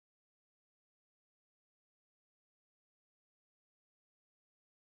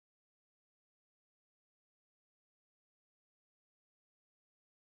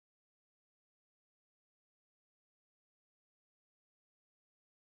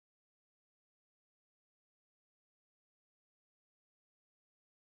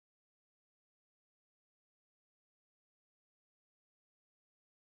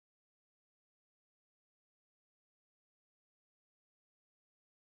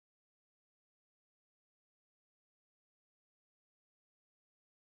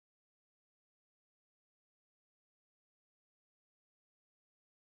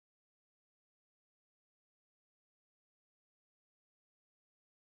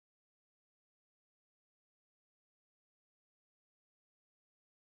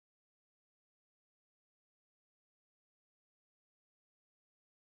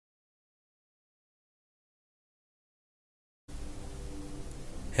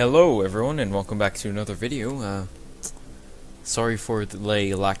Hello everyone and welcome back to another video. Sorry for the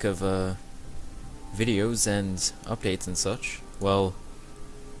lack of videos and updates and such. Well,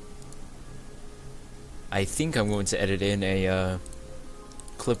 I think I'm going to edit in a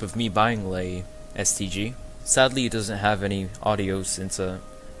clip of me buying a STG. Sadly it doesn't have any audio since or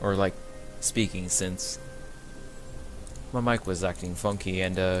like speaking, since my mic was acting funky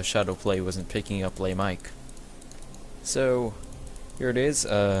and Shadowplay wasn't picking up lay mic. So here it is.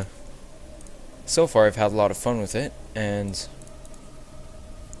 So far I've had a lot of fun with it, and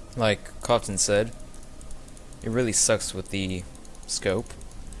like Cotton said, it really sucks with the scope.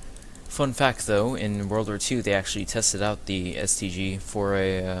 Fun fact though, in World War II they actually tested out the STG for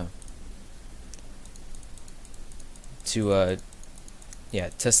a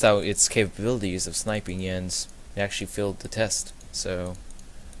test out its capabilities of sniping, and it actually failed the test. So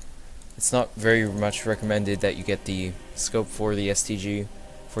it's not very much recommended that you get the scope for the STG.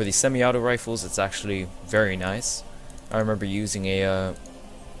 For the semi-auto rifles, it's actually very nice. I remember using a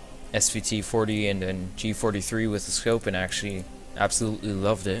SVT-40 and then G43 with the scope and actually absolutely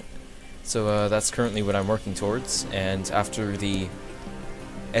loved it. So that's currently what I'm working towards, and after the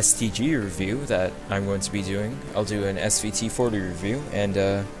STG review that I'm going to be doing, I'll do an SVT-40 review,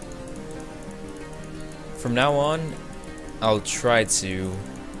 and from now on I'll try to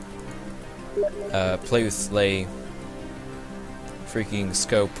play with Lay freaking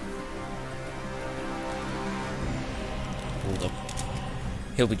scope. Hold up.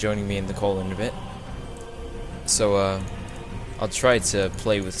 He'll be joining me in the call in a bit. So I'll try to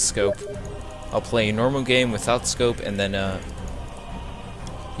play with scope. I'll play a normal game without scope, and then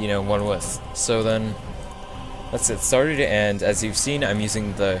you know, one with. So then let's get started, and as you've seen, I'm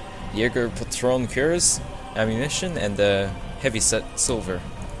using the Jaeger Patron Cures ammunition and the heavyset silver,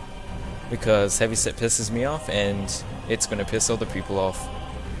 because heavyset pisses me off and it's gonna piss other people off.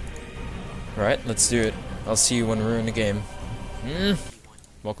 Alright, let's do it. I'll see you when we're in the game.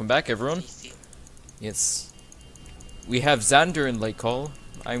 Welcome back everyone. Yes. We have Xander in late call.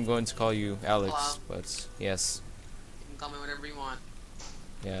 I'm going to call you Alex. Hello. But yes. You can call me whatever you want.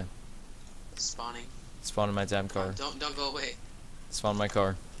 Yeah. Spawning. Spawn in my damn car. Don't go away. Spawn in my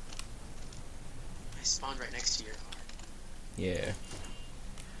car. I spawned right next to your car. Yeah.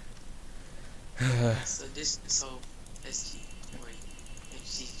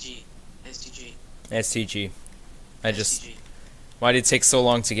 STG. STG. STG. Why did it take so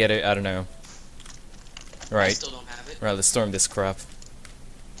long to get it? I don't know. I Right. still don't have it. Right, let's storm this crap.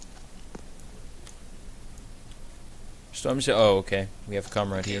 Oh, okay. We have a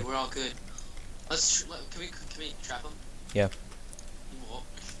comrade Okay, here. we're all good. Can we trap him? Yeah. You won't.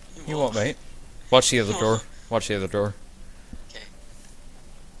 You won't, mate. Watch the other door. Watch the other door. Okay.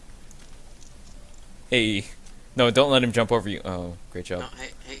 Hey. No, don't let him jump over you. Oh, great job. No,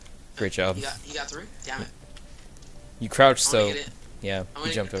 hey. Great job. He got through? Damn it. You crouched, I'm so gonna get it. yeah, I'm you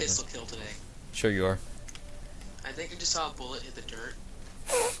gonna jumped get a over. pistol kill today. Sure you are. I think I just saw a bullet hit the dirt.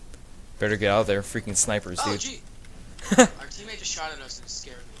 Better get out of there, freaking snipers, Oh, dude. gee. Our teammate just shot at us and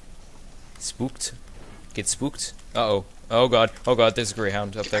scared me. Spooked? Get spooked? Uh-oh. Oh god. Oh god, there's a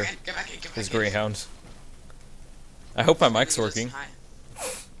greyhound up there. Get back in. There's a greyhound. I hope my mic's working.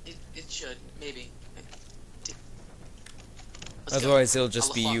 It should, maybe. Otherwise, it'll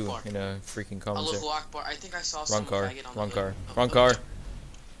just be Allahu you Akbar. in a freaking commentary. Allahu Akbar. I think I saw Wrong someone car. fag it on Wrong the car. hill. Wrong car.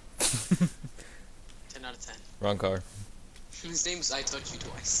 10 out of 10. Wrong car. His name's I Touch You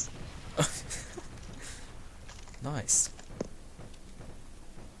Twice. Nice.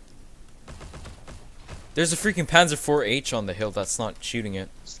 There's a freaking Panzer IV-H on the hill that's not shooting it.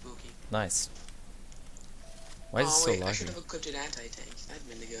 Spooky. Nice. Why is it so wait, I should laggy? have equipped an anti-tank. That'd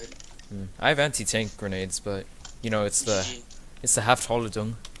been good. I have anti-tank grenades, but you know it's the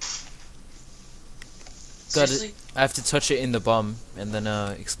half-Holodung. Got Seriously? it. I have to touch it in the bomb and then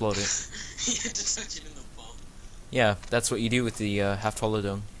explode it. You had to touch it in the bomb. Yeah, that's what you do with the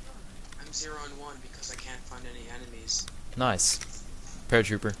half-Holodung. I'm 0 and 1 because I can't find any enemies. Nice.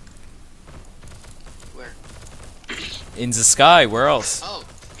 Paratrooper. Where? In the sky. Where else? Oh,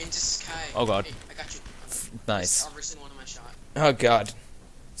 into sky. Oh god. Hey, I got you. Nice. I'll resend one of my shot. Oh god.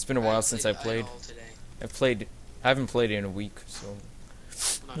 It's been a while since I Idle played. Today. I haven't played it in a week, so.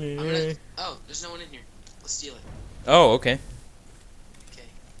 Hold on. I'm gonna, oh, there's no one in here. Let's steal it. Oh, okay. Okay.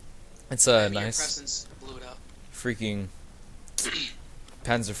 It's Your nice. presence blew it up. Freaking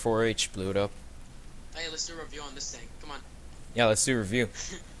Panzer IV-H blew it up. Hey, let's do a review on this thing. Come on. Yeah, let's do a review.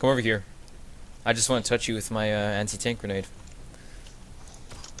 Come over here. I just want to touch you with my anti-tank grenade.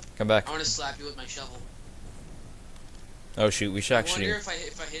 Come back. I want to slap you with my shovel. Oh shoot, we should actually. I wonder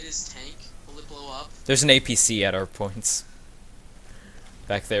if I hit his tank, will it blow up? There's an APC at our points.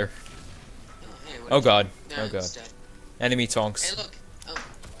 Back there. Oh, hey, what Oh did god. you- Oh No, god. it's dead. Enemy Hey, tonks. look. Oh.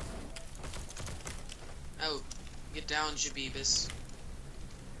 Oh. Get down, Jabibus.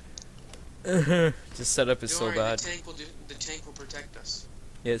 This setup is Don't so worry, bad. the tank will protect us.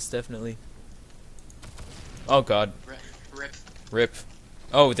 Yes, definitely. Oh god. Rip. Rip.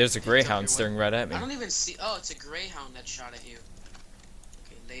 Oh, there's a Picked up greyhound your staring right at me. I don't even see. Oh, it's a greyhound that shot at you.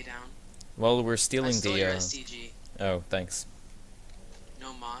 Okay, lay down. Well, we're I stealing stole the your STG. Oh, thanks.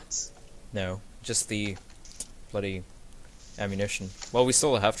 No mods. No, just the bloody ammunition. Well, we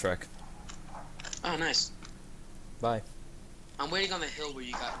stole a half track. Oh, nice. Bye. I'm waiting on the hill where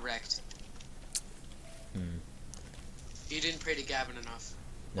you got wrecked. You didn't pray to Gavin enough.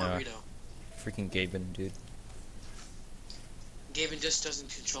 No. Or Rito. Freaking Gaben, dude. Gavin just doesn't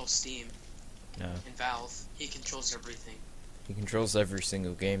control Steam No. and Valve. He controls everything. He controls every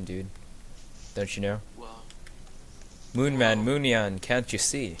single game, dude. Don't you know? Well. Moonman, Whoa. Moonyan, can't you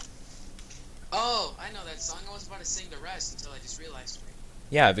see? Oh, I know that song. I was about to sing the rest until I just realized.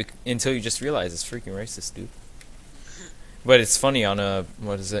 Yeah, until you just realize it's freaking racist, dude. But it's funny on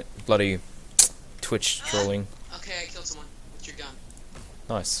what is it? Bloody Twitch trolling. Okay, I killed someone with your gun.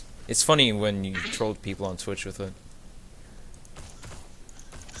 Nice. It's funny when you troll people on Twitch with it.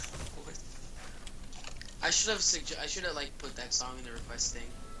 I should have like put that song in the request thing.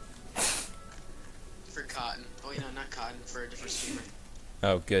 For Cotton. Oh wait, no, not Cotton, for a different streamer.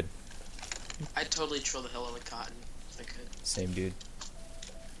 Oh, good. I'd totally troll the hell out of Cotton if I could. Same dude.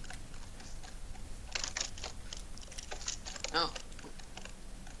 Oh.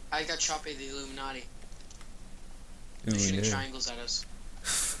 I got shot by the Illuminati. Ooh, They're shooting no. triangles at us.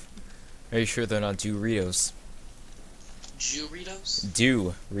 Are you sure they're not Doritos? Juritos?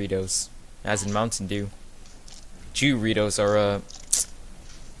 Doritos. As in Mountain Dew. Doritos are,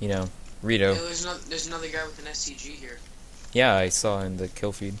 you know, Rito. Hey, there's another guy with an SCG here. Yeah, I saw in the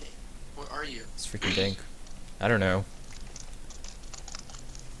kill feed. What are you? It's freaking dank. I don't know.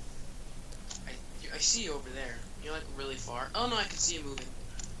 I see you over there. You're like really far. Oh no, I can see you moving.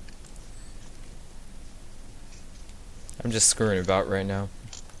 I'm just screwing about right now.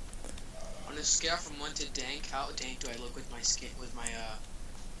 On a scale from 1 to dank, how dank do I look with my skin,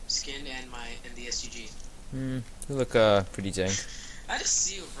 skin and the SCG? You look, pretty dank. I just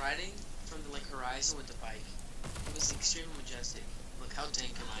see you riding from the horizon with the bike. It was extremely majestic. Look, how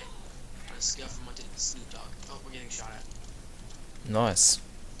dank am I? On a scale from 1 to Snoop Dogg. Oh, we're getting shot at. Nice.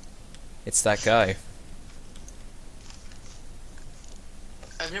 It's that guy.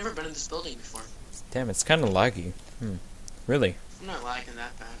 I've never been in this building before. Damn, it's kinda laggy. Really? I'm not lagging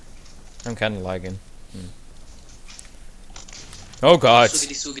that bad. I'm kinda lagging. Oh god!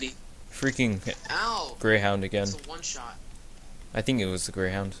 Swoogity. Freaking Ow! Greyhound again. It's a one shot. I think it was the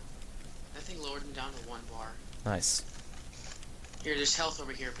Greyhound. That thing lowered him down to 1 bar. Nice. Here, there's health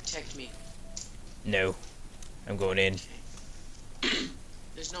over here. Protect me. No. I'm going in. Okay.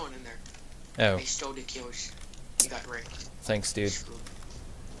 There's no one in there. Oh, I stole the kills. You got wrecked. thanks, dude. Screw.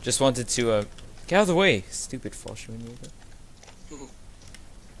 Just wanted to, get out of the way! Stupid false maneuver.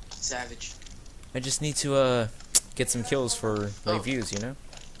 Savage. I just need to, get some kills for my Oh. views, you know?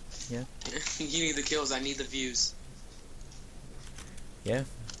 Yeah. You need the kills, I need the views. Yeah.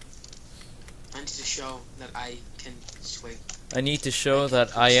 I need to show that I can swing. I need to show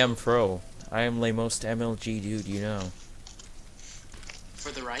that I am pro. I am the most MLG dude, you know.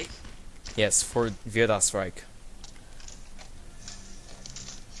 For the Reich? Yes, for Wir das Reich.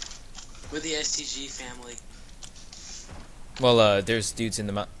 With the STG family. Well, there's dudes in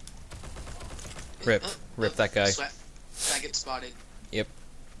the Rip. Rip that guy. Sweat. Faggot spotted. Yep.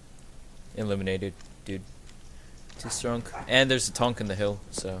 Eliminated, dude. Too strong. And there's a tonk in the hill,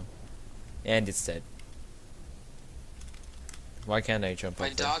 so. And it's dead. Why can't I jump My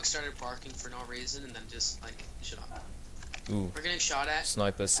up there? dog started barking for no reason and then just, shut up. Ooh. We're getting shot at.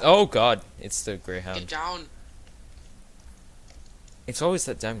 Snipe us. Oh god, it's the Get Greyhound. down. It's always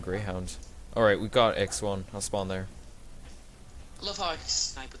that damn Greyhound. Alright, we got X1. I'll spawn there. I love how I can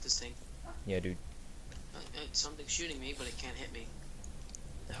snipe with this thing. Yeah, dude. Something's shooting me, but it can't hit me.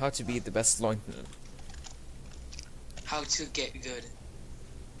 How to be the best lieutenant. How to get good.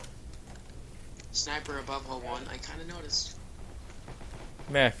 Sniper above hole 1, I kinda noticed.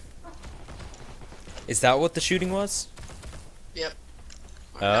 Meh. Is that what the shooting was? Yep.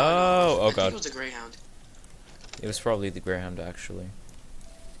 Oh, I god. think it was a Greyhound. It was probably the Greyhound, actually.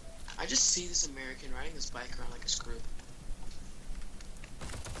 I just see this American riding this bike around like a screw.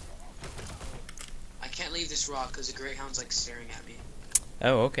 I can't leave this rock because the Greyhound's staring at me.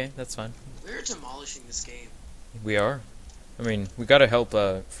 Oh, okay, that's fine. We're demolishing this game. We are. I mean, we gotta help,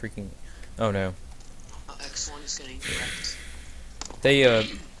 freaking... Oh, no. X1 is getting wrecked.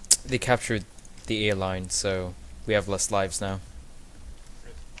 They captured the A line, so we have less lives now.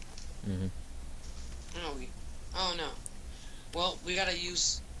 Mhm. Oh no. Well, we gotta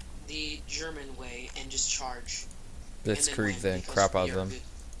use the German way and just charge. And then Blitzkrieg win, the because crap out we of are them. good.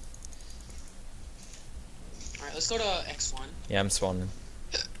 Alright, let's go to X1. Yeah, I'm spawning.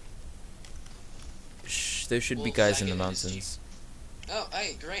 Shh, there should be We'll guys flag in the it in this Jeep. mountains. Oh,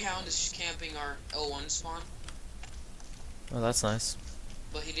 hey, Greyhound is camping our L1 spawn, Oh, that's nice.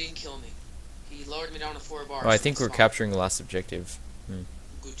 but he didn't kill me. He lowered me down to 4 bars. Oh, I from think the we're spawn. capturing the last objective.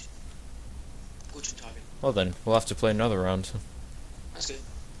 Good. Guten Tag. Well then, we'll have to play another round. That's good.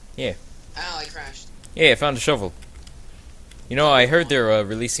 Yeah. Ow, I crashed. Yeah, I found a shovel. You know, I heard they're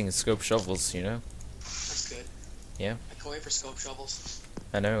releasing scope shovels, you know? That's good. Yeah. I can't wait for scope shovels.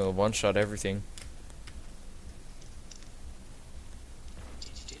 I know, one-shot everything.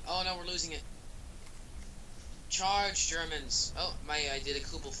 Oh no, we're losing it. Charge, Germans. Oh, I did a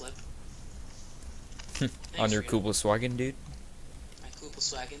Kubel flip. On your Rito. Kubelwagen, dude? My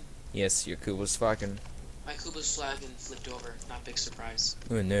Kubelswagen. Yes, your Kubelwagen. My Kubelswagen flipped over. Not big surprise.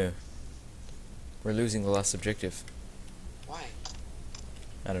 Oh no. We're losing the last objective. Why?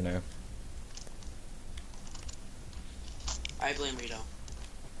 I don't know. I blame Rito.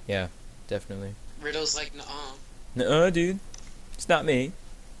 Yeah, definitely. Rito's like, nuh-uh. Nuh-uh, dude. It's not me.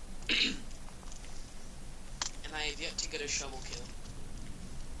 And I have yet to get a shovel kill.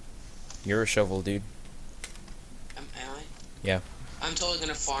 You're a shovel, dude. Am I? Yeah. I'm totally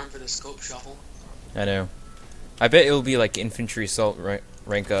gonna farm for the scope shovel. I know. I bet it'll be like infantry assault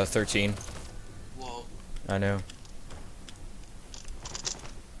rank 13. Whoa. I know.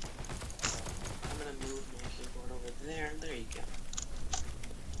 I'm gonna move my keyboard over there. There you go.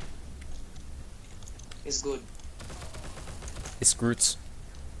 It's good. It's Groots.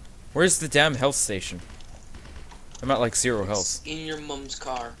 Where's the damn health station? I'm at like 0 health. It's in your mom's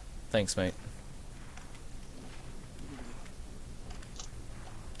car. Thanks, mate.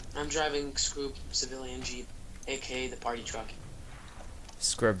 I'm driving Scroop civilian Jeep, aka the party truck.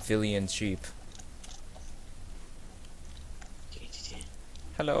 Scrubvillian sheep.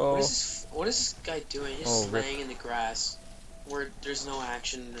 Hello. What is this guy doing? He's Oh, just rip. laying in the grass, where there's no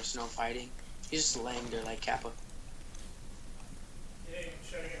action, there's no fighting. He's just laying there like Kappa. Hey, I'm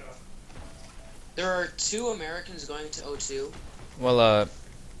shutting it off. There are 2 Americans going to O2. Well,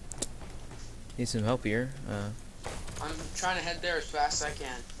 need some help here. I'm trying to head there as fast as I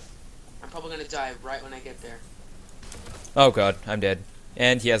can. I'm probably gonna die right when I get there. Oh god, I'm dead.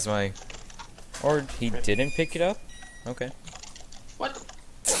 And he has my... Or he didn't pick it up? Okay. What?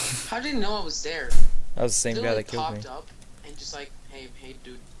 How did he know I was there? That was the same guy Literally that killed me. popped up and just like, hey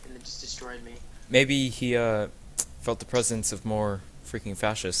dude, and then just destroyed me. Maybe he, felt the presence of more freaking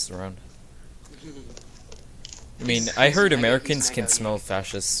fascists around. I mean, I He's heard mega- Americans he's can mega smell yank.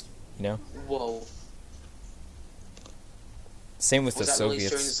 fascists, you know? Whoa. Same with Was the that released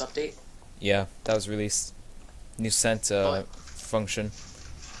during Soviets. this update? Yeah, that was released. New scent, Oh. function.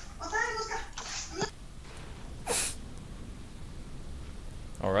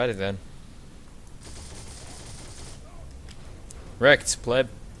 Alrighty then. Wrecked, pleb.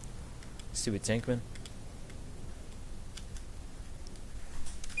 Stupid tankman.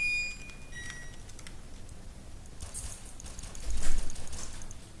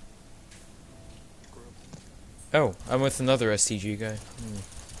 Oh, I'm with another STG guy.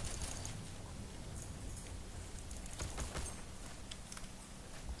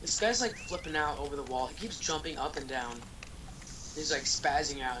 This guy's like flipping out over the wall. He keeps jumping up and down. He's like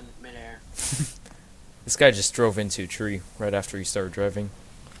spazzing out in midair. This guy just drove into a tree right after he started driving.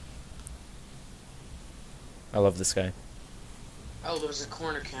 I love this guy. Oh, there was a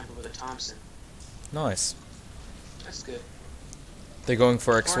corner camper with a Thompson. Nice. That's good. They going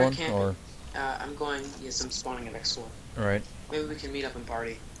for Corner X1 camping. or? I'm going. Yes, I'm spawning at X1. Alright. Maybe we can meet up and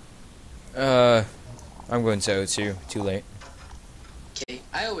party. I'm going to O2. Too late. Okay,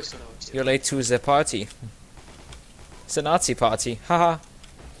 I always go to O2. You're late to the party. It's a Nazi party. Haha.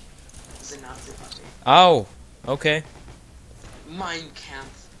 It's a Nazi party. Ow. Okay. Mein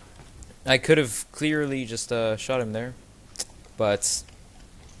Kampf. I could have clearly just shot him there, but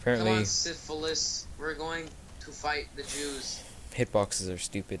Come apparently on, syphilis. We're going to fight the Jews. hitboxes are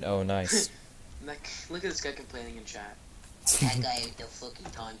stupid. Oh, nice. Like, look at this guy complaining in chat. That guy with the fucking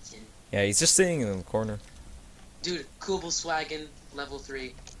Thompson. Yeah, he's just sitting in the corner. Dude, Kubelswagen, level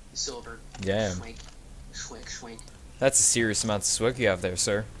 3, silver. Damn. Schwank. Schwank, schwank. That's a serious amount of swag you have there,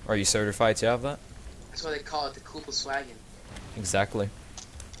 sir. Are you certified to have that? That's why they call it the Kubelswagen. Exactly.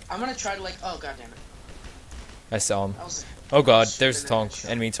 I'm gonna try to like, oh god damn it. I saw him. That was Oh god, should've there's a been tonk.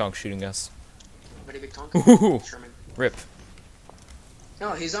 shot. Enemy tonk shooting us. a very big tonk. Ooh. Sherman. Rip.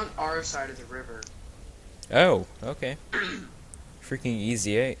 No, he's on our side of the river. Oh, okay. Freaking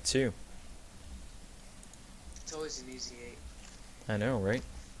easy 8 too. It's always an easy 8. I know, right?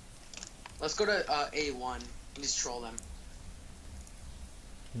 Let's go to A1 and just troll them.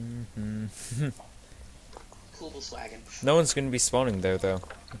 Mm-hmm. Kubelswagen. No one's gonna be spawning there, though.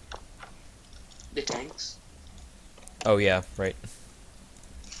 The tanks. Oh yeah, right.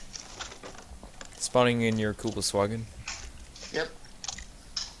 Spawning in your Kubelswagen. Yep.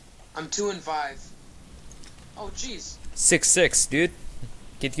 I'm 2 and 5. Oh jeez. 6-6, dude.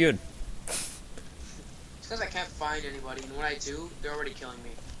 Get good. It's because I can't find anybody, and when I do, they're already killing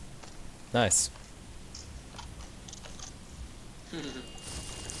me. Nice.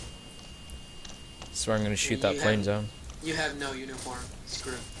 So I'm gonna shoot that plane down. You have no uniform.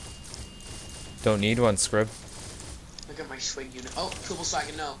 Screw. Don't need one, Scrib. Look at my swing unit. Oh,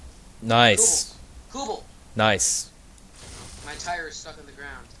 Kubelswagen, no. Nice. Kubel. Nice. My tire is stuck on the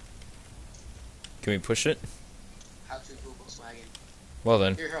ground. Can we push it? How to Kubelswagen. Well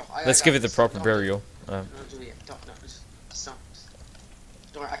then, Here, let's give it the proper burial. Don't do it. Don't. Don't.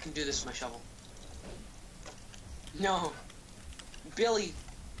 Don't worry, I can do this with my shovel. No. Billy.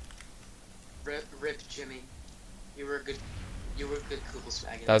 Rip Jimmy. You were a good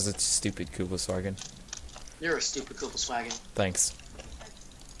Kubelswagen. That was a stupid Kubelswagen. You're a stupid Kubelswagen. Thanks.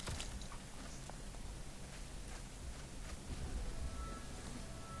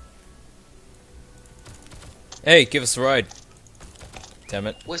 Hey, give us a ride. Damn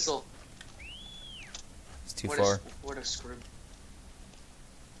it. Whistle. It's too far. What a screw.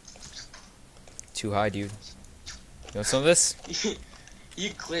 Too high, dude. You want some of this? You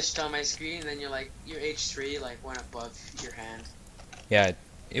glitched on my screen, and then you're like, your H3 like went above your hand. Yeah,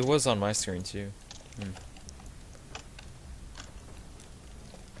 it was on my screen too.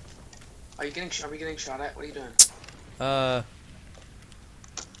 Are we getting shot at? What are you doing?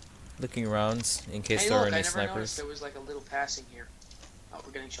 Looking around in case Hey, there look, are any I never noticed snipers. there was like a little passing here. Oh,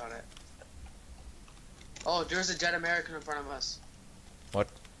 we're getting shot at. Oh, there's a dead American in front of us. What?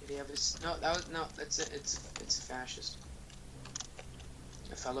 Did he have his? No, that's it. It's a fascist.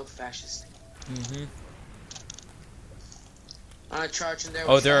 A fellow fascist. Mm-hmm. I'm gonna charge in there.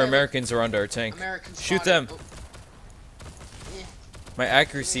 Oh, there are Americans around our tank. Americans Shoot spotted. them! Oh. Yeah. My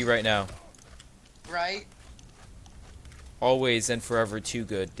accuracy right now. Right? Always and forever too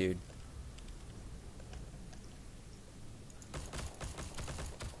good, dude.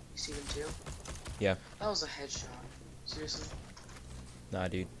 You see them too? Yeah. That was a headshot. Seriously? Nah,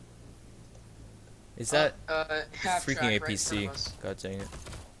 dude. Is that half freaking track right in front APC? of us. God dang it.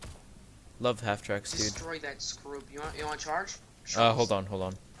 Love half tracks, dude. Destroy that screw. You want to charge? Hold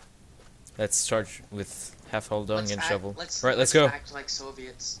on. Let's charge with half hull dung and shovel. Let's go. Act like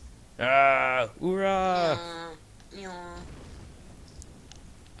Soviets. Ah, hoorah! Yeah.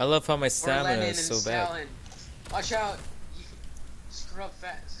 I love how my Or stamina Lenin is so and bad. Stalin. Watch out! Scrub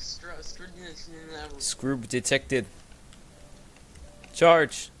fast. Scroob detected.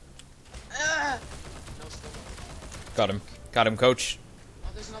 Charge! Ah! No scrub. Got him, coach. Oh,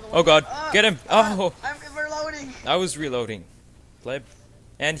 there's another one. Oh god, get him! Oh! I'm reloading! I was reloading. Pleb.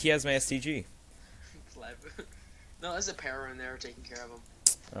 And he has my STG. Pleb. No, there's a para in there taking care of him.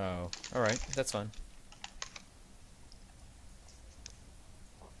 Oh, alright, that's fine.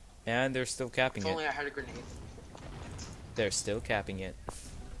 And they're still capping If only it. I had a grenade. They're still capping it.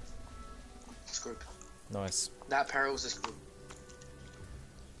 Screw. Nice. That para was a screw.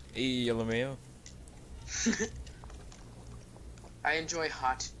 LMAO. I enjoy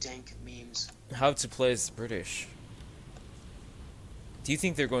hot, dank memes. How to play as the British. Do you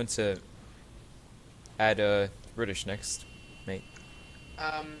think they're going to add British next, mate?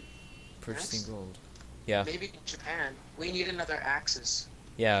 Purchasing next? gold. Yeah. Maybe Japan. We need another Axis.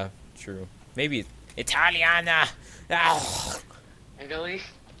 Yeah, true. Maybe Italiana. Ah. Italy?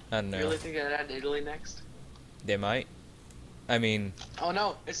 I don't know. You really think I'd add Italy next? They might. I mean, Oh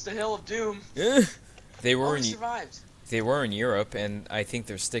no, it's the Hill of Doom. they Oh, were we in survived. they were in Europe, and I think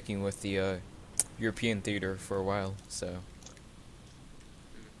they're sticking with the European theater for a while. So,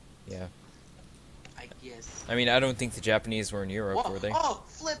 yeah. I guess. I mean, I don't think the Japanese were in Europe, Whoa, were they? Oh,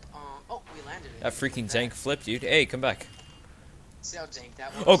 flip! Oh, we landed it. That freaking tank flipped, dude. Hey, come back. See how dank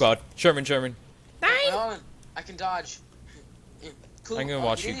that was? Oh god, Sherman. Wait, hold on. I can dodge. Cool. I'm gonna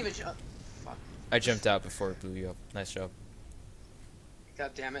watch didn't you. Even fuck. I jumped out before it blew you up. Nice job.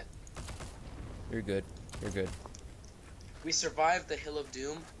 God damn it. You're good. You're good. We survived the Hill of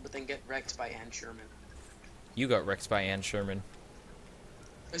Doom, but then get wrecked by Ann Sherman. You got wrecked by Ann Sherman.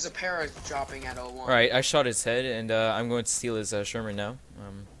 There's a para dropping at 01. Alright, I shot his head, and I'm going to steal his Sherman now.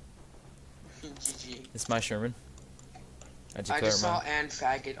 GG. It's my Sherman. I I declare just saw mine. and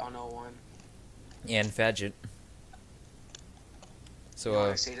faggot on 01. And fadget. You know what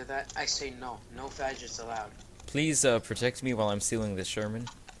So, I say to that? I say no. No faggots allowed. please protect me while I'm stealing this Sherman.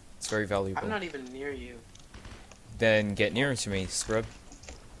 It's very valuable. I'm not even near you. Then get nearer to me, scrub.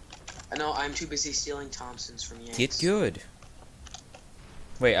 I know, I'm too busy stealing Thompsons from Yanks. Get good.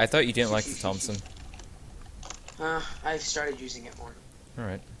 Wait, I thought you didn't like the Thompson. I've started using it more.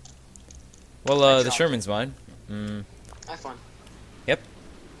 Alright. Well, the dropped Sherman's mine. Have fun. Yep.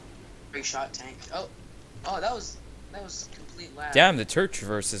 Big shot tank. Oh, that was complete lag. Damn, the turret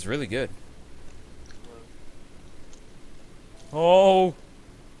traverse is really good. Oh,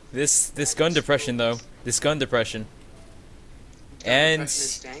 this gun depression though. This gun depression. And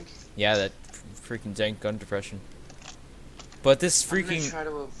Is dank. yeah, that freaking dank gun depression. But this I'm gonna freaking try to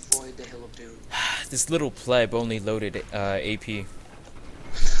avoid the Hill of Doom. this little pleb only loaded AP.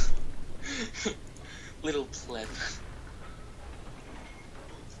 Little pleb.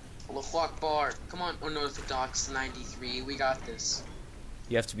 Allahu Akbar. Come on, Unorthodox 93. We got this.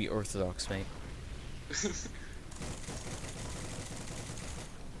 You have to be orthodox, mate.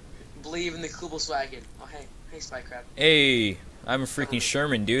 Believe in the Kubelswagen. Oh, hey, Spycrab. Hey, I'm a freaking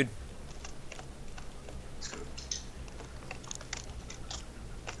Sherman, dude.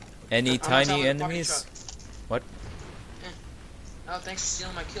 Any tiny enemies? What? Oh, thanks for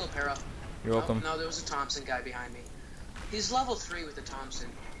stealing my kill, Para. You're welcome. No, there was a Thompson guy behind me. He's level 3 with the Thompson.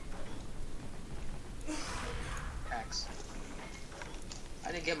 X.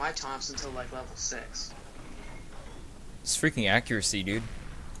 I didn't get my Thompson until like level 6. It's freaking accuracy, dude.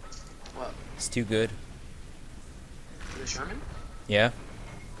 What? It's too good. For the Sherman? Yeah.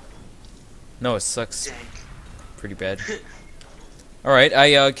 No, it sucks Dank. pretty bad. Alright,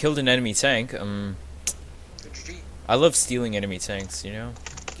 I killed an enemy tank. GG. I love stealing enemy tanks, you know?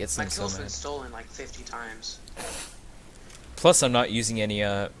 Gets My them so kill's been mad. stolen like 50 times. Plus, I'm not using any,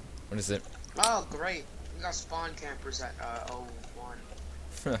 what is it? Oh, great. We got spawn campers at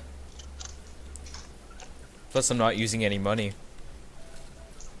 01. Plus, I'm not using any money.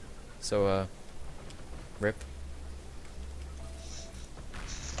 So, rip.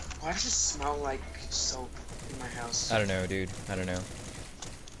 Why does it smell like soap in my house? I don't know, dude. I don't know.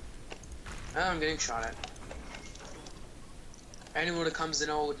 Oh, I'm getting shot at. Anyone who comes in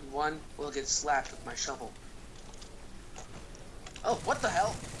 01 will get slapped with my shovel. Oh, what the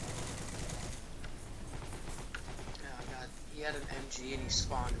hell? Oh god, he had an MG and he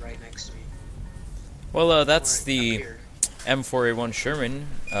spawned right next to me. Well, that's Or the appeared. M4A1 Sherman,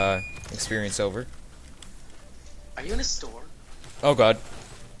 experience over. Are you in a store? Oh god.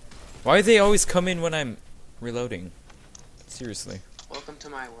 Why do they always come in when I'm reloading? Seriously. Welcome to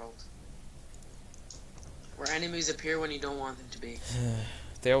my world. Where enemies appear when you don't want them to be.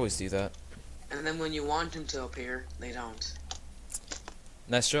 They always do that. And then when you want them to appear, they don't.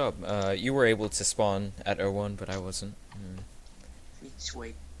 Nice job. You were able to spawn at O1, but I wasn't. Just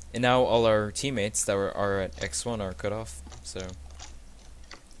wait. And now all our teammates that are at X1 are cut off, so...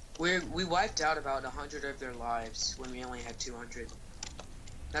 We wiped out about 100 of their lives when we only had 200.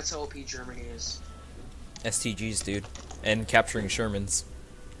 That's how OP Germany is. STGs, dude. And capturing Shermans.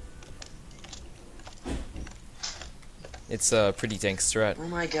 It's a pretty dank strat. Oh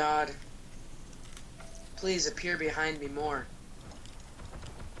my god. Please appear behind me more.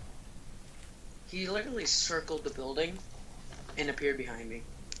 He literally circled the building and appeared behind me.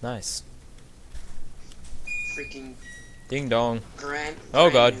 Nice. Freaking Ding dong. grand Oh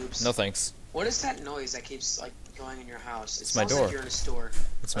god. noobs. No thanks. What is that noise that keeps like going in your house? It It's my sounds door. like you're in a store.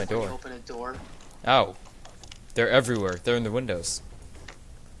 It's Like my when door. you open a door. Ow. They're everywhere. They're in the windows.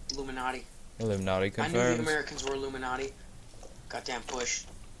 Illuminati. Illuminati I knew the confirmed. Americans were Illuminati. Goddamn Bush.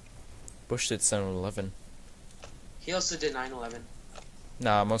 Bush did 7-Eleven. He also did 9/11.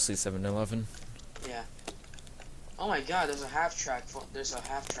 Nah, mostly 7-Eleven. Yeah. Oh my god, there's a half track. There's a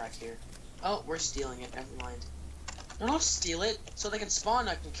half track here. Oh, we're stealing it. Never mind. No, don't steal it. So they can spawn.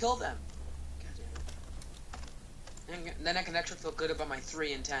 I can kill them. God damn it. And then I can actually feel good about my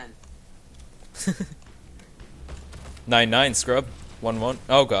 3 and 10. 9-9, scrub. 1-1.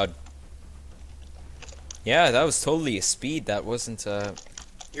 Oh god. Yeah, that was totally a speed. That wasn't,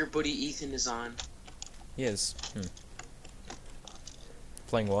 Your buddy Ethan is on. He is.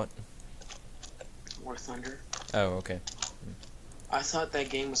 Playing what? War Thunder. Oh, okay. I thought that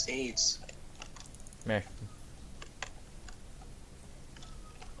game was AIDS. Meh.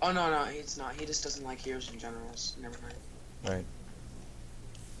 Oh no, it's not. He just doesn't like heroes and generals. Never mind. Right.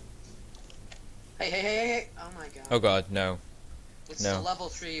 Hey! Oh my god. Oh god, no. It's no. the level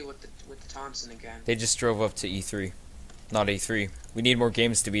 3 with the Thompson again. They just drove up to E3. Not E3. We need more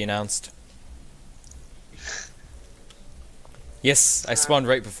games to be announced. Yes, I spawned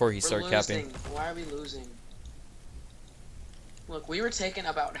right before he started capping. Why are we losing? Look, we were taking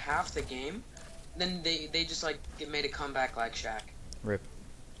about half the game, then they just like made a comeback like Shaq. Rip.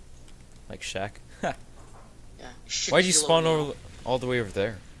 Like Shaq. Yeah. Why'd you spawn all the way over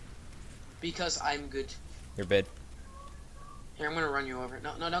there? Because I'm good. Your bed. Here, I'm gonna run you over.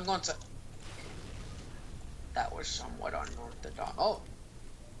 No, don't go inside. That was somewhat unorthodox. Oh.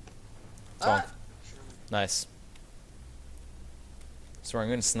 Ah. Nice. So I'm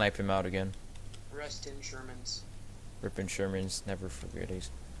gonna snipe him out again. Rest in Shermans. Ripping Shermans, never forget it.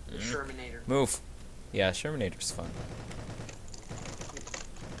 Shermanator. Move. Yeah, Shermanator's fun.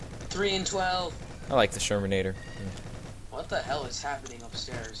 3 and 12. I like the Shermanator. What the hell is happening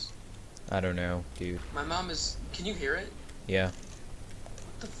upstairs? I don't know, dude. My mom is. Can you hear it? Yeah.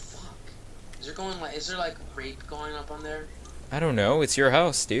 What the fuck? Is there like rape going up on there? I don't know. It's your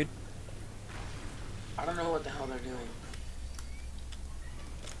house, dude. I don't know what the hell they're doing.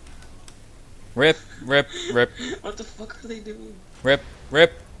 Rip, rip, rip. What the fuck are they doing? Rip,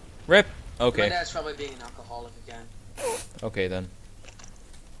 rip, rip. Okay. My dad's probably being an alcoholic again. Okay then.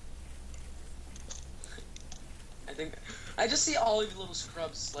 I just see all of you little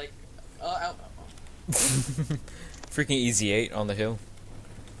scrubs like, Freaking Easy 8 on the hill.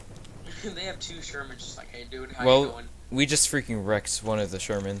 They have 2 Shermans just like, hey dude, how you doing? We just freaking wrecked one of the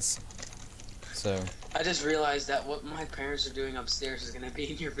Shermans. So. I just realized that what my parents are doing upstairs is gonna be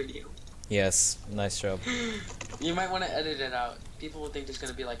in your video. Yes, nice job. You might want to edit it out. People will think there's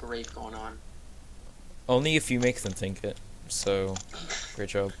gonna be like rape going on. Only if you make them think it. So, great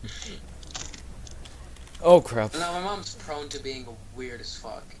job. Oh crap. No, my mom's prone to being weird as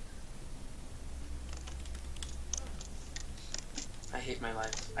fuck. I hate my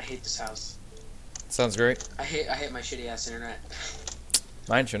life. I hate this house. Sounds great. I hate my shitty ass internet.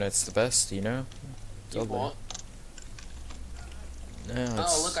 My internet's the best, you know? You what? No,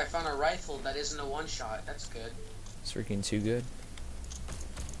 oh, look, I found a rifle that isn't a one-shot. That's good. It's freaking too good.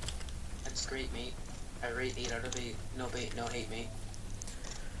 That's great, mate. I rate 8 out of 8. No bait, no hate, mate.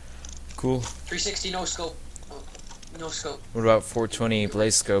 Cool. 360, no scope. Oh, no scope. What about 420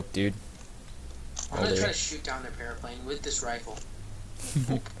 blaze scope, dude? I'm gonna try to shoot down their paraplane with this rifle.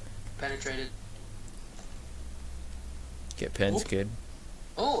 Oop. Penetrated. Get pens, Oop. kid.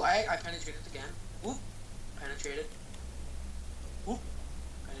 Oh, I penetrated again. Oop. Penetrated. Oop.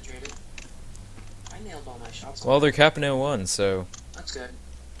 Penetrated. I nailed all my shots. Well, they're capping at 1, so. That's good.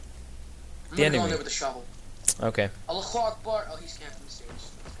 I'm the gonna go in enemy. there with a shovel. Okay. Allahu Akbar. Oh, he's camping the stage.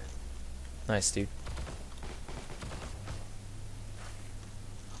 That's good. Nice, dude.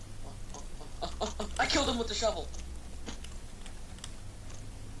 I killed him with the shovel.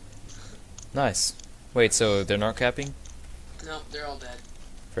 Nice. Wait, so they're not capping? No, they're all dead.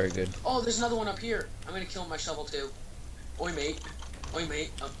 Very good. Oh, there's another one up here. I'm gonna kill my shovel too. Oi, mate. Oi,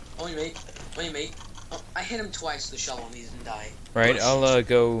 mate. Oi, mate. Oi, mate. Oh, I hit him twice with the shovel and he didn't die. Right, I'll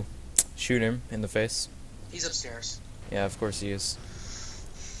go shoot him in the face. He's upstairs. Yeah, of course he is.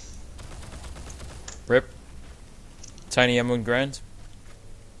 Rip. Tiny M1 Grand.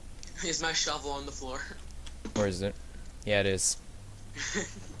 Is my shovel on the floor? Where is it? Yeah, it is.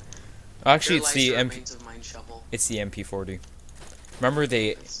 Actually, it's the It's the MP40. Remember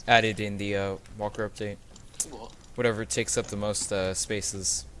they added in the Walker update? What? Whatever takes up the most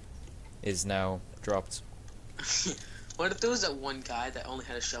spaces is now dropped. What if there was that one guy that only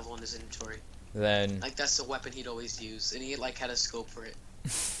had a shovel in his inventory? Then like that's the weapon he'd always use, and he like had a scope for it.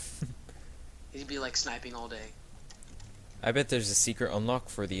 He'd be like sniping all day. I bet there's a secret unlock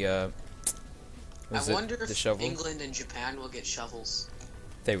for the I wonder the if shovel? England and Japan will get shovels.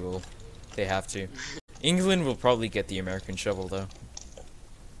 They will. They have to. England will probably get the American shovel though.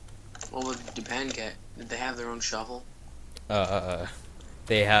 What would Japan get? Did they have their own shovel?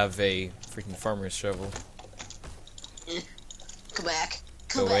 They have a freaking farmer's shovel. Come back.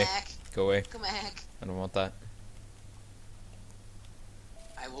 Come Go away. back. Go away. Come back. I don't want that.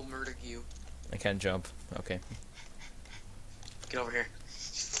 I will murder you. I can't jump. Okay. Get over here.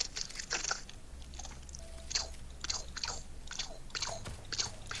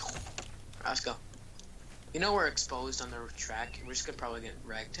 Let's go. You know we're exposed on the track. We're just gonna probably get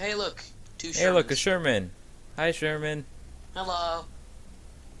wrecked. Hey, look. 2 Shermans. Hey, look, a Sherman. Hi, Sherman. Hello.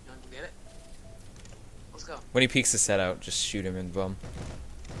 You want to get it? Let's go. When he peeks his head out, just shoot him in the bum.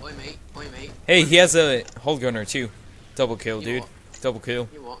 Oi, mate. Oi, mate. Hey, he has a hull gunner too. Double kill, You dude. won't. Double kill.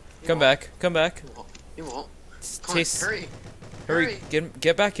 You won't. You Come won't. back. Come back. You won't. You won't. Come Taste. on, hurry. Hurry.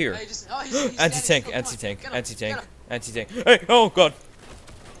 Get back here. Hey, just, oh, he's Anti-tank. standing Anti-tank. still. Come on. Anti-tank. Get him. Anti-tank. Hey! Oh god.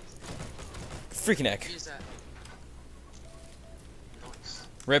 Freaking heck. Use that. Nice.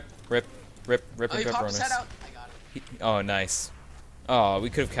 Rip. Rip. Rip. Rip Oh, and he popped his pepperonis. head out. I got it. Oh, nice. Oh, we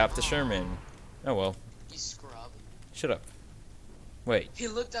could have capped the Sherman. Oh well. You scrub. Shut up. Wait. He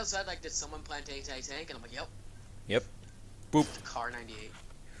looked outside like, did someone plant a tank? And I'm like, yep. Yep. Boop. The car 98.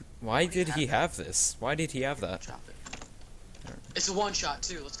 Why did he have this? Why did he have that? Drop it. It's a one shot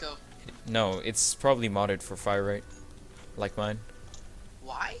too. Let's go. No, it's probably modded for fire rate, like mine.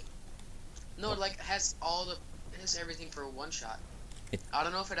 Why? No, it like has everything for a one shot. I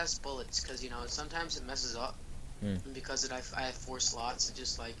don't know if it has bullets, because you know sometimes it messes up. And because I have 4 slots, it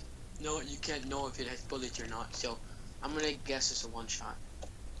just like, no, you can't know if it has bullets or not. So I'm gonna guess it's a one shot.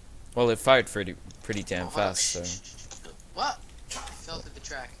 Well, it fired pretty damn fast. So. What? I fell through the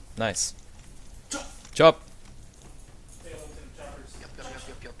track. Nice. Chop.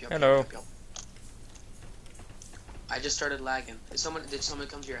 Yup. Hello. I just started lagging. Did someone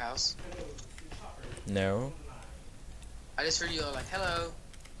come to your house? No. I just heard you like, hello.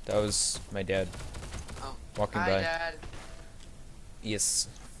 That was my dad. Oh. Walking Hi, by. Dad. Yes.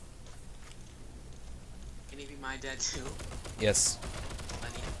 Can he be my dad too? Yes.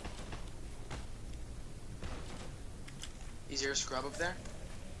 Lenny. Is there a scrub up there?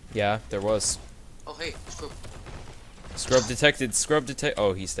 Yeah, there was. Oh, hey, scrub. Scrub detected. Scrub detect.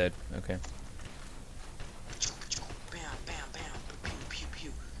 Oh, he's dead. Okay. Bam, bam, bam. Pew, pew,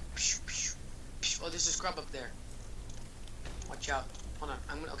 pew. Pew, pew, pew. Oh, there's a scrub up there. Watch out. Hold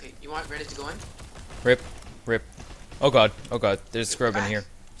on. Okay, you want ready to go in? Rip. Rip. Oh god. Oh god. There's a scrub in here.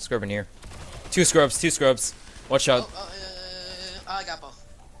 Scrub in here. 2 scrubs. 2 scrubs. Watch out. I got both.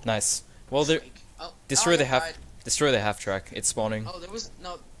 Nice. Well, there. Destroy the half track. It's spawning. Oh,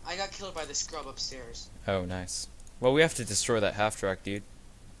 no. I got killed by the scrub upstairs. Oh, nice. Well, we have to destroy that half track, dude.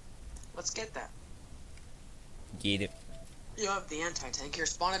 Let's get that. Get it. You have the anti-tank here.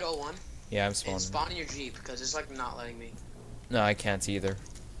 Spawn at 01. Yeah, I'm spawning. And spawn in your Jeep, because it's like not letting me. No, I can't either.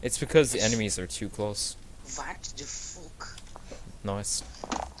 It's because the enemies are too close. What the fuck? Nice.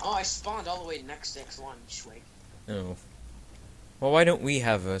 Oh, I spawned all the way next to X1. Schwag. Oh. Well, why don't we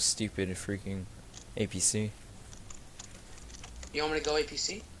have a stupid freaking APC? You want me to go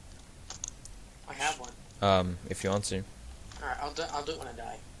APC? I have one. If you want to. Alright, I'll do it when I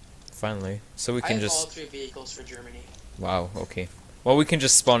die. Finally. So we can I have just... all 3 vehicles for Germany. Wow, okay. Well, we can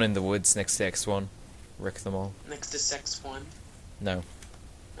just spawn in the woods next to X1. Wreck them all. Next to Sex 1? No.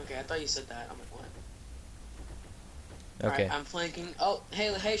 Okay, I thought you said that. I'm like, what? Okay. Alright, I'm flanking. Oh,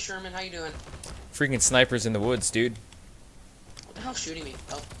 hey Sherman, how you doing? Freaking snipers in the woods, dude. What the hell's shooting me?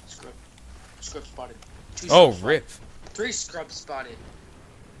 Oh, scrub. Scrub spotted. 2 Oh, scrubs rip. spotted. 3 scrubs spotted.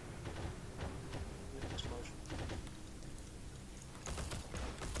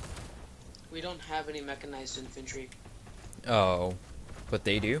 We don't have any mechanized infantry. Oh. But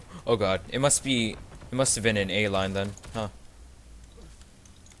they do? Oh god. It must have been an A line then. Huh.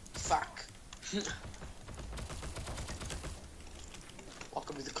 Fuck.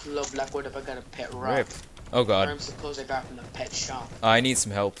 Welcome to the club, like what if I got a pet rock? Rip. Oh god. Or I'm supposed I got from the pet shop. I need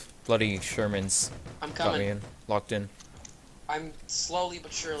some help. Bloody Sherman's I'm got coming. me in. Locked in. I'm slowly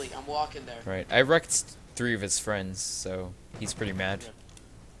but surely. I'm walking there. Right. I wrecked 3 of his friends, so he's pretty mad.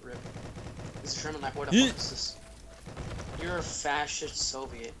 Rip. This is Sherman like, what the fuck is this? You're a fascist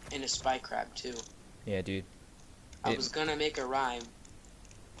Soviet and a spy crab too. Yeah, dude. I was gonna make a rhyme,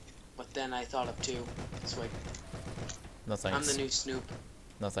 but then I thought of 2. It's like, No thanks. I'm the new Snoop.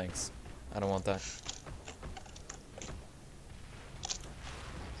 No thanks. I don't want that.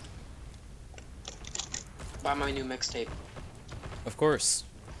 Buy my new mixtape. Of course.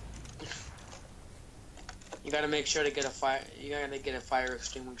 You gotta make sure to get a fire. You gotta get a fire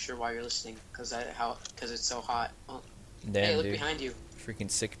extinguisher while you're listening, cause it's so hot. Oh. Damn, Hey, look dude. behind you.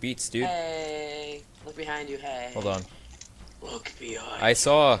 Freaking sick beats, dude. Hey, look behind you. Hey. Hold on. Look behind. I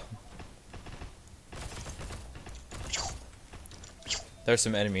saw. There's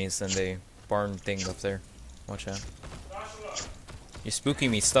some enemies and they barn thing up there. Watch out. You're spooking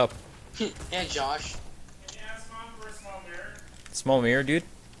me. Stop. Yeah, Josh. Can you ask Mom for a small mirror? Small mirror, dude.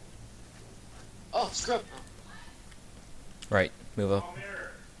 Oh, scrub. Oh. Right. Move up. Small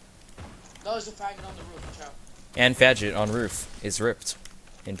mirror. No, there's a faggot on the roof. Watch out. And Fadget on roof is ripped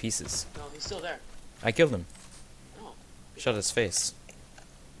in pieces. No, he's still there. I killed him. Oh. Shot his face.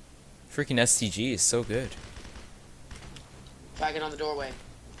 Freaking STG is so good. Faggot on the doorway.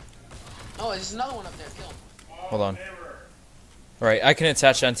 Oh, there's another one up there. Kill him. Hold on. Alright, I can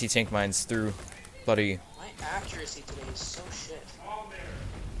attach anti-tank mines through bloody... My accuracy today is so shit.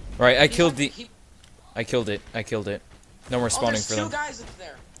 Alright, I He's killed like- the... he- I killed it. I killed it. No more Oh, spawning there's for 2 them. guys up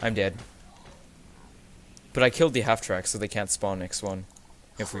there. I'm dead. But I killed the half track so they can't spawn next one.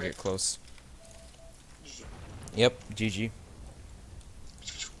 If we get close. GG. Yep, GG.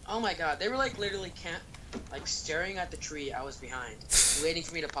 Oh my god, they were like literally like staring at the tree I was behind, waiting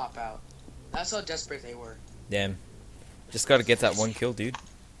for me to pop out. That's how desperate they were. Damn. Just gotta get that one kill, dude.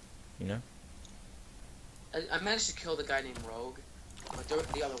 You know? I managed to kill the guy named Rogue, but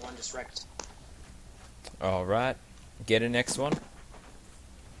the other one just wrecked. Alright. Get a next one.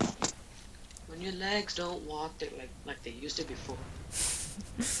 When your legs don't walk like they used to before.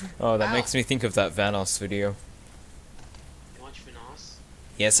 Oh, that Ow. makes me think of that Vanos video. You watch Vanoss?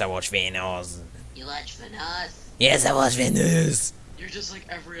 Yes, I watch Vanos. You watch Vanoss? Yes, I watch Vanos. You're just like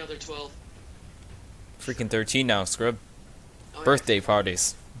every other 12. Freaking 13 now, scrub. Oh, Birthday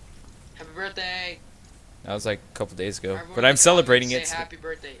parties. yeah. Happy birthday! That was like a couple days ago. Everyone But in I'm the celebrating comments it. Say happy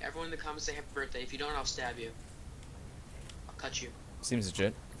birthday. Everyone in the comments say happy birthday. If you don't, I'll stab you. I'll cut you. Seems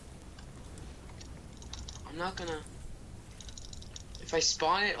legit. I'm not gonna... If I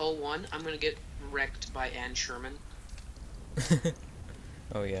spawn at 01, I'm gonna get wrecked by Ann Sherman.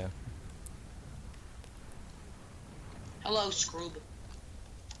 Oh, yeah. Hello, Scroob.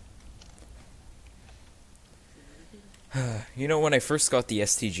 You know, when I first got the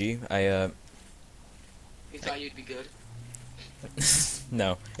STG, You thought you'd be good?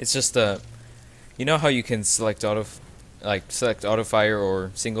 no, it's just, you know how you can select auto fire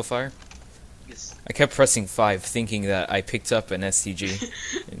or single fire? Yes. I kept pressing 5, thinking that I picked up an STG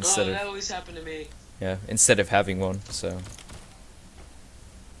instead that of, always happened to me. yeah, instead of having one, so.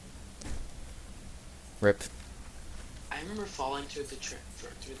 Rip. I remember falling through the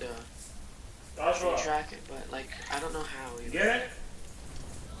Joshua, track, but like I don't know how. you get it?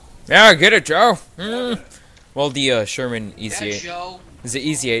 Yeah, I get it, Joe! Well, the, Sherman Yeah, Easy 8. Joe. The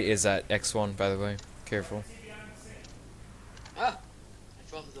Easy 8 is at X1, by the way. Careful. Ah, I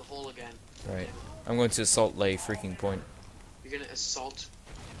fell through the hole again. Right. I'm going to assault lay freaking point. You're gonna assault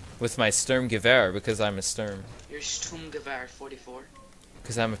With my Sturmgewehr, because I'm a Sturm. your Sturmgewehr 44.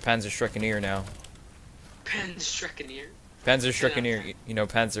 Because I'm a Panzershrekanier now. Panzershrekanier. Panzershrekanier, you know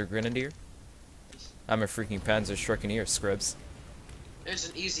Panzer Grenadier? I'm a freaking Panzershrekanier, scrubs. There's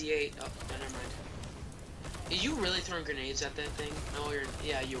an easy 8. Oh, never mind. Are you really throwing grenades at that thing? No, you're.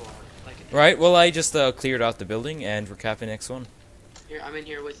 Yeah, you are. Like. Right, well I just cleared out the building and we're capping X1. Here, I'm in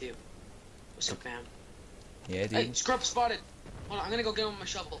here with you. What's up, fam? Yeah, dude. Hey, scrub spotted. Hold on, I'm gonna go get him with my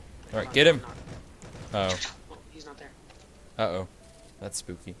shovel. Alright, get him. Oh, Uh-oh. he's not there. Uh-oh. That's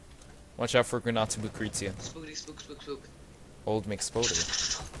spooky. Watch out for Granata Bukritia. Spooky, spook, spook, spook. Old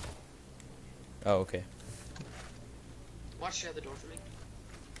McSpoder. Oh, okay. Watch the other door for me.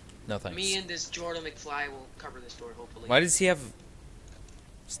 No thanks. Me and this Jordan McFly will cover this door, hopefully. Why does he have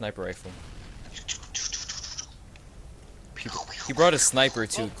sniper rifle? He brought a sniper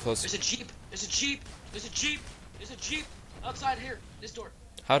too close. There's a jeep. There's a jeep. There's a jeep. There's a jeep outside here. This door.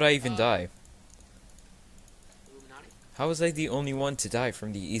 How'd I even die? Illuminati. How was I the only one to die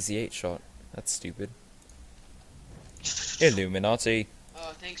from the Easy 8 shot? That's stupid. Illuminati.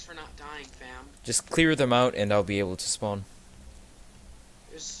 Thanks for not dying, fam. Just clear them out and I'll be able to spawn.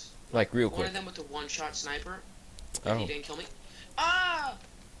 There's Like real one quick. of them with the one-shot sniper. But he Oh. didn't kill me. Ah!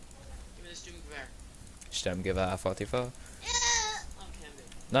 Give me the Sturmgewehr. Sturmgewehr 44. Oh, Camden.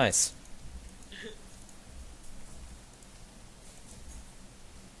 Nice.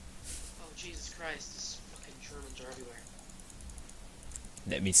 Oh, Jesus Christ. These fucking Germans are everywhere.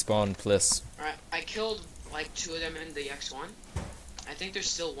 Let me spawn, please. Alright, I killed like 2 of them in the X1. I think there's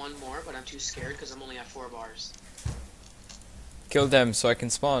still one more, but I'm too scared because I'm only at 4 bars. Kill them so I can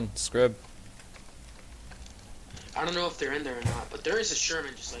spawn. Scrub. I don't know if they're in there or not, but there is a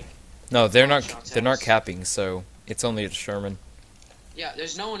Sherman just like... No, they're not. Shots They're not house. capping, so it's only a Sherman. Yeah,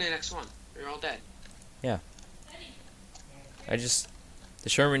 there's no one in X1. They're all dead. The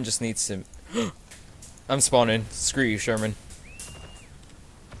Sherman just needs to. I'm spawning. Screw you, Sherman.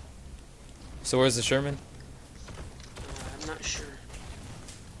 So where's the Sherman? I'm not sure.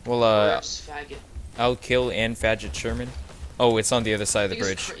 Well, Where's Faggot? I'll kill and fadget Sherman. Oh, it's on the other side of the I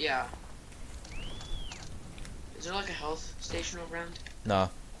think it's bridge. yeah. Is there like a health station around? Nah.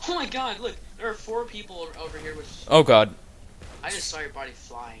 Oh my god, look! There are 4 people over here, which... Oh god. I just saw your body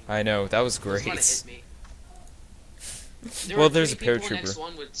flying. I know, that was It was gonna great. hit me. There Well, were there's a 3 people in paratrooper.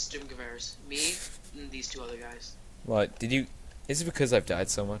 X1 with Sturmgewehrs. Me and these 2 other guys. What? Did you... Is it because I've died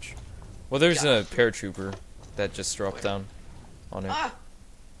so much? Well, there's Yeah. a paratrooper that just dropped Wait. down on it. Ah!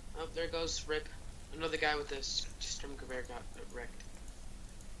 Oh, there goes Rip. Another guy with the Sturmgewehr got wrecked.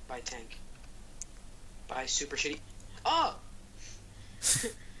 By tank. By super shitty... Oh!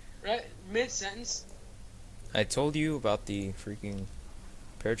 Right? Mid-sentence. I told you about the freaking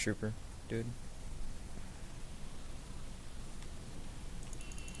paratrooper, dude.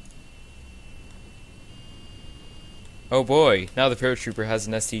 Oh boy, now the paratrooper has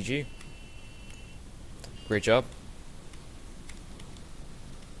an STG. Great job.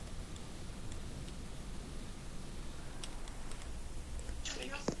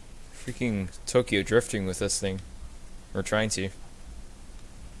 Freaking Tokyo drifting with this thing. Or trying to.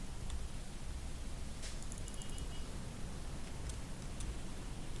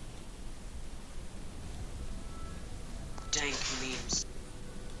 Dank memes.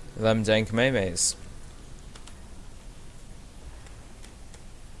 Them dank memes.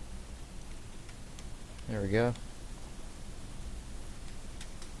 There we go.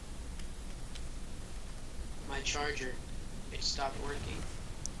 My charger. It stopped working.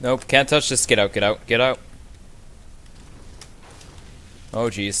 Nope, can't touch this. Get out, get out, get out. Oh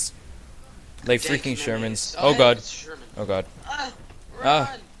jeez. They Dank freaking memes. Shermans. Oh, Oh hey, god. it's a Sherman. Oh god. Run!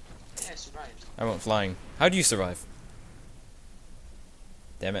 Ah. Yeah, I survived. I went flying. How do you survive?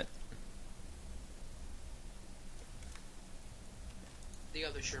 Damn it. The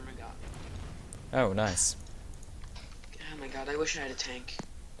other Sherman got me. Oh, nice. Oh my god, I wish I had a tank.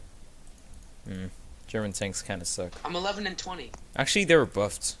 German tanks kinda suck. I'm 11 and 20. Actually, they were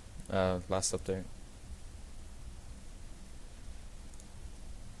buffed last update.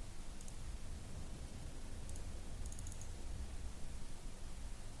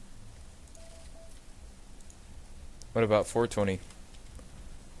 What about 420?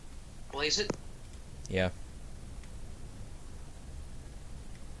 Blaze it? Yeah.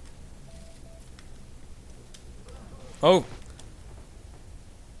 Oh!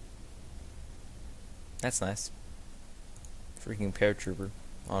 That's nice. Freaking paratrooper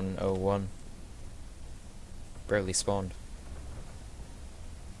on 01. Barely spawned.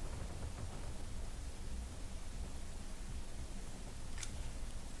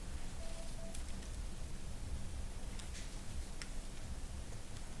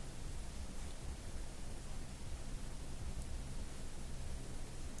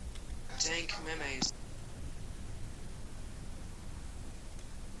 Dank memes.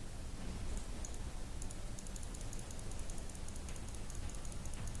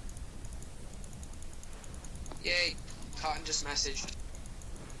 Yay! Cotton just messaged.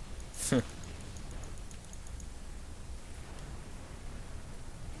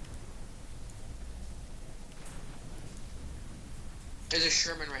 There's a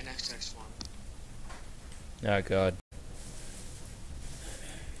Sherman right next to X1. Oh god.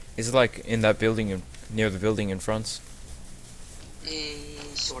 Is it like in that building, near the building in front?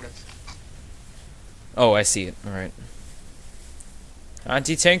 Sort of. Oh, I see it. Alright.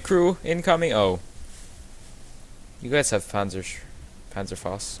 Anti-tank crew incoming. Oh. You guys have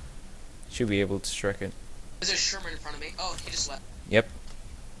Panzerfaust. Should be able to strike it. There's a Sherman in front of me. Oh, he just left. Yep.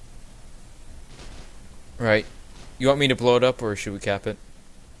 Right. You want me to blow it up, or should we cap it?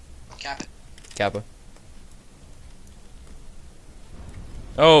 Cap it. Kappa.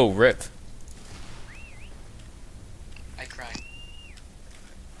 Oh, rip. I cry.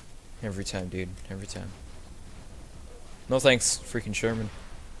 Every time, dude. Every time. No thanks, freaking Sherman.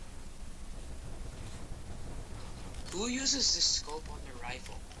 Who uses this scope on their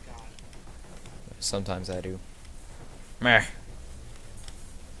rifle? God. Sometimes I do. Meh.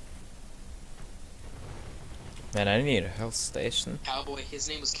 Man, I need a health station. Cowboy. His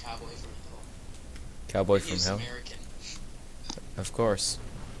name was Cowboy from Hell. Cowboy And from he's hell. American. Of course.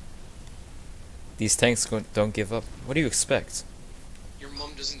 These tanks don't give up. What do you expect? Your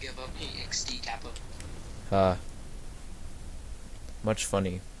mom doesn't give up. Hey, XD Kappa. Much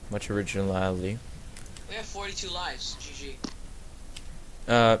funny. Much originality. We have 42 lives. GG.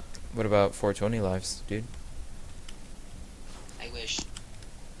 What about 420 lives, dude? I wish.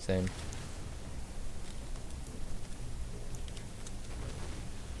 Same.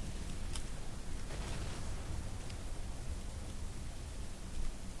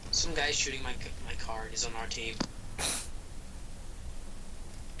 Some guy's shooting my car. He's on our team.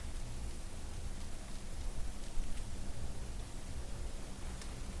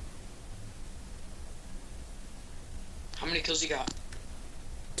 How many kills you got?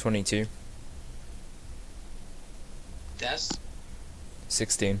 22. Deaths?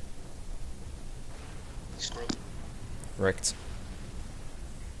 16. Screw. Wrecked.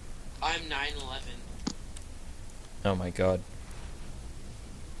 I'm 9/11. Oh my god.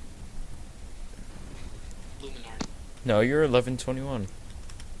 Luminati. No, you're 1121.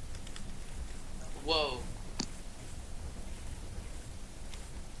 Whoa.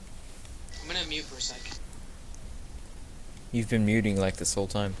 I'm gonna mute for a sec. You've been muting like this whole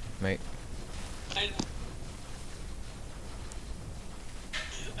time, mate. I know.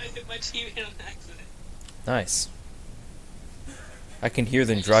 I hit my teammate on accident. Nice. I can hear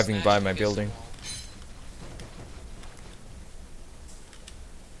them I just driving by smashed my against the building. wall.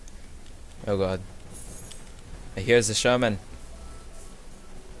 Oh god. Here's the shaman.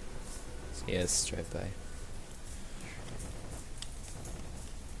 Yes, drive by.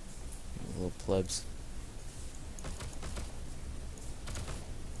 Little plebs.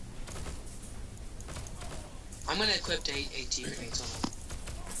 I'm gonna equip the AT crates on them.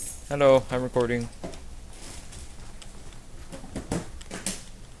 Hello, I'm recording.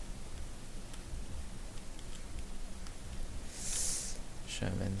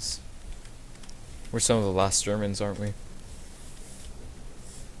 Shamans. We're some of the last Germans, aren't we?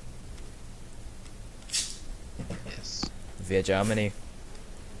 Yes. Via Germany.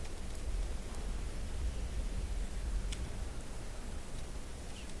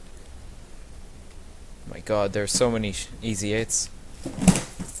 My god, there's so many easy 8s.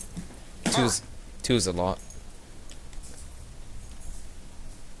 Two's a lot.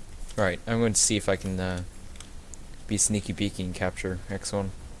 Right, I'm going to see if I can be sneaky beaky and capture X1.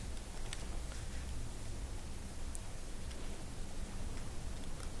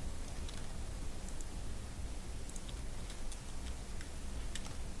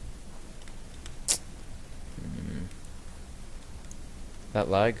 That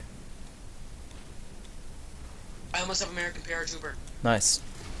lag? I almost have American paratrooper. Nice.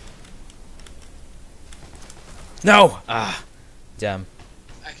 No! Ah! Damn.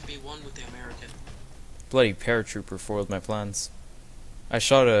 I can be one with the American. Bloody paratrooper foiled my plans. I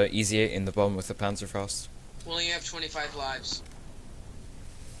shot a easy 8 in the bum with a Panzerfaust. Well, you have 25 lives.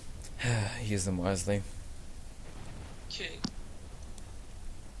 Use them wisely. Okay.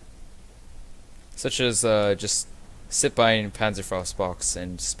 Such as just sit by in Panzerfaust box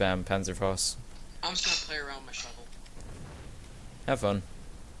and spam Panzerfaust. I'm just gonna play around with my shovel. Have fun.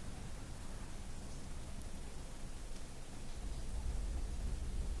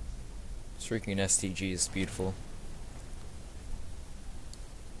 Freaking STG is beautiful.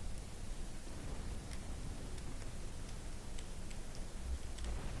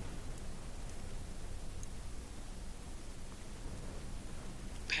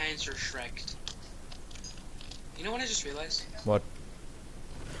 Panzershrekaniers. You know what I just realized? What?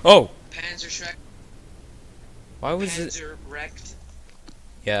 Oh! Panzershrekaniers. Why was it? Panzerwrecked.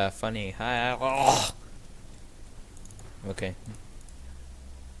 Yeah, funny. Hi. Oh. Okay.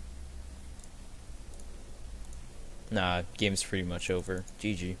 Nah, game's pretty much over.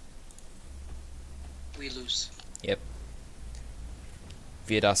 GG. We lose. Yep.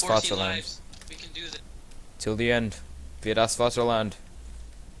 Wir das 14 Vaterland. lives. We can do this. Till the end. Wir das Vaterland.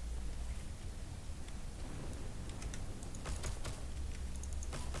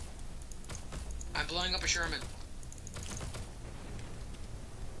 I'm blowing up a Sherman.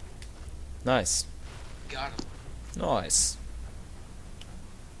 Nice. Got him. Nice.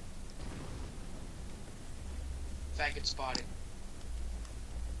 Faggot spotted.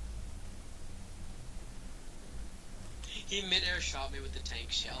 He mid-air shot me with the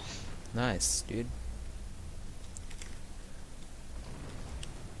tank shell. Nice, dude.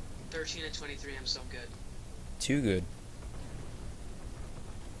 13 and 23, I'm so good. Too good.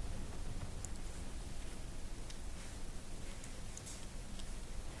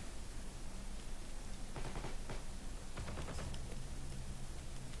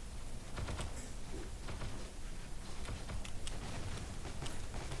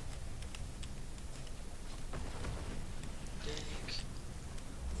 Dick.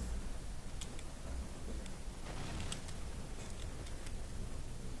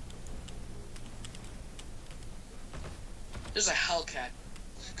 There's a Hellcat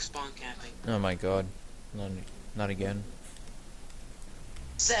spawn camping. Oh my god. Not again.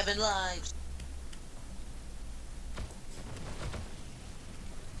 7 lives.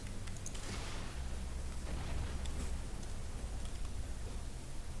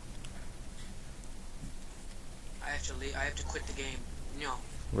 I have to leave. I have to quit the game. No,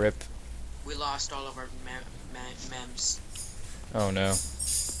 Rip. we lost all of our mems. Oh no.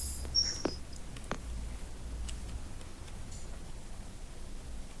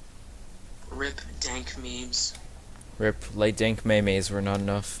 Rip dank memes. Rip. Light dank memes were not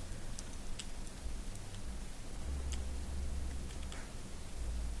enough.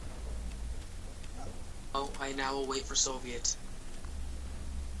 Oh, I now will wait for Soviet.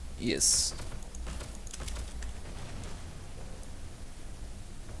 Yes.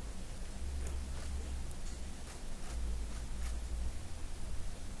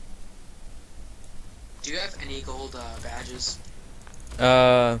 Do you have any gold badges?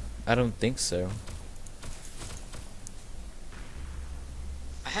 I don't think so.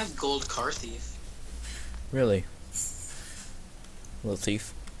 I have gold car thief. Really? Little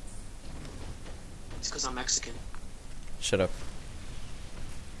thief. It's because I'm Mexican. Shut up.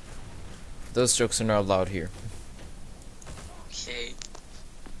 Those jokes are not allowed here. Okay.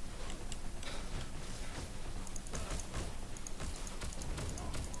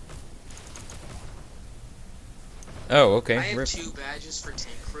 Oh, okay. I have Rip. 2 badges for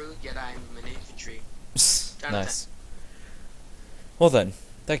tank crew, yet I'm an infantry. Down to Nice. Well then,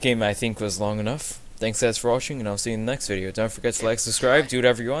 that game I think was long enough. Thanks guys for watching, and I'll see you in the next video. Don't forget to Okay, like, subscribe, bye. do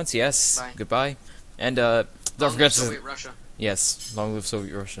whatever you want. Yes. Bye. Goodbye. And Long don't live forget to Soviet Russia. yes, long live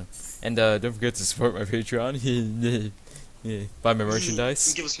Soviet Russia. And don't forget to support my Patreon. Yeah. Buy my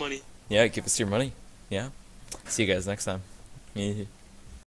merchandise. Give us money. Yeah, give us your money. Yeah. See you guys next time.